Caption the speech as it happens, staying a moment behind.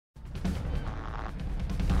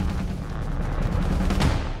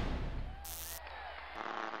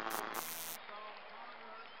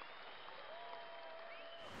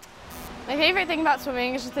favorite thing about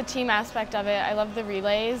swimming is just the team aspect of it. I love the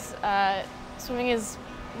relays. Swimming is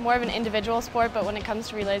more of an individual sport, but when it comes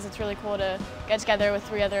to relays, it's really cool to get together with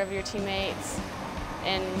 3 other of your teammates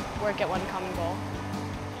and work at one common goal.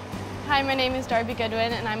 Hi, my name is Darby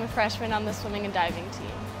Goodwin, and I'm a freshman on the swimming and diving team.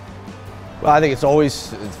 Well, I think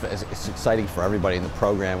it's exciting for everybody in the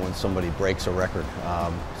program when somebody breaks a record,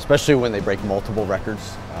 especially when they break multiple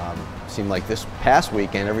records. It seemed like this past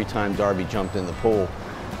weekend, every time Darby jumped in the pool,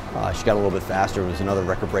 she got a little bit faster. It was another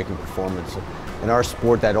record-breaking performance. In our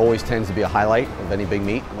sport, that always tends to be a highlight of any big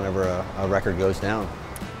meet whenever a record goes down.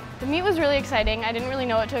 The meet was really exciting. I didn't really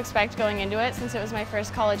know what to expect going into it since it was my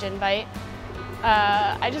first college invite.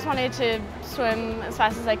 I just wanted to swim as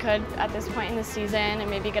fast as I could at this point in the season and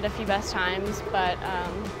maybe get a few best times, but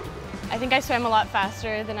I think I swam a lot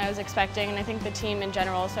faster than I was expecting, and I think the team in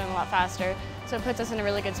general swam a lot faster, so it puts us in a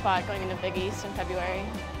really good spot going into Big East in February.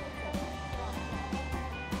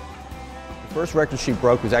 The first record she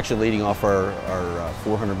broke was actually leading off our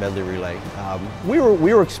 400 medley relay. We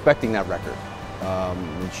were expecting that record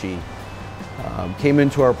when she came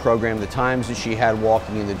into our program. The times that she had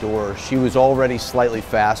walking in the door, she was already slightly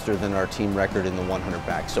faster than our team record in the 100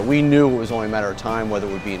 back. So we knew it was only a matter of time whether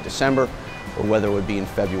it would be in December or whether it would be in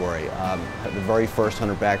February. The very first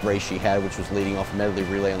 100 back race she had, which was leading off medley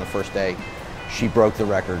relay on the first day, she broke the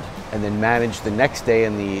record and then managed the next day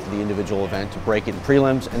in the individual event to break it in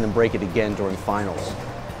prelims and then break it again during finals.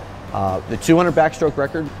 The 200 backstroke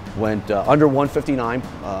record went under 159,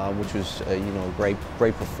 which was a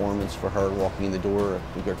great performance for her walking in the door.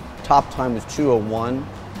 I think her top time was 2:01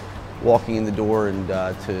 walking in the door, and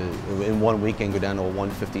in one weekend go down to a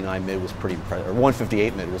 159 mid was pretty impressive, or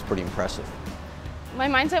 158 mid was pretty impressive. My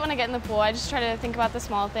mindset when I get in the pool, I just try to think about the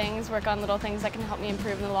small things, work on little things that can help me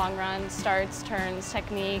improve in the long run, starts, turns,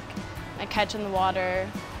 technique, my catch in the water,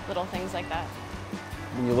 little things like that.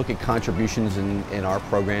 When you look at contributions in our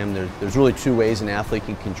program, there's really 2 ways an athlete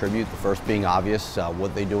can contribute. The first being obvious,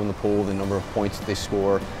 what they do in the pool, the number of points that they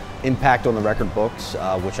score, impact on the record books,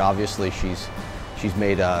 which obviously she's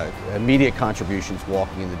made immediate contributions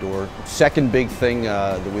walking in the door. Second big thing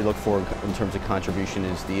that we look for in terms of contribution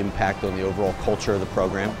is the impact on the overall culture of the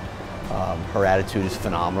program. Her attitude is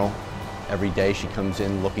phenomenal. Every day she comes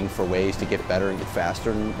in looking for ways to get better and get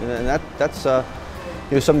faster, and that's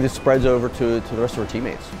something that spreads over to the rest of her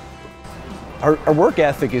teammates. Our work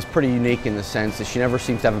ethic is pretty unique in the sense that she never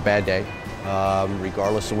seems to have a bad day,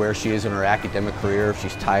 regardless of where she is in her academic career. If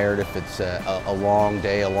she's tired, if it's a long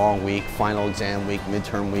day, a long week, final exam week,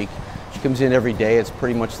 midterm week, she comes in every day. It's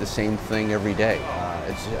pretty much the same thing every day.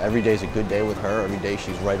 Every day is a good day with her. Every day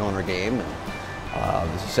she's right on her game.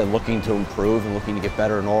 And, as I said, looking to improve and looking to get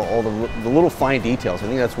better in all the little fine details. I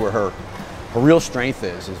think that's where her real strength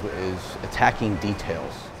is attacking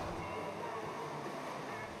details.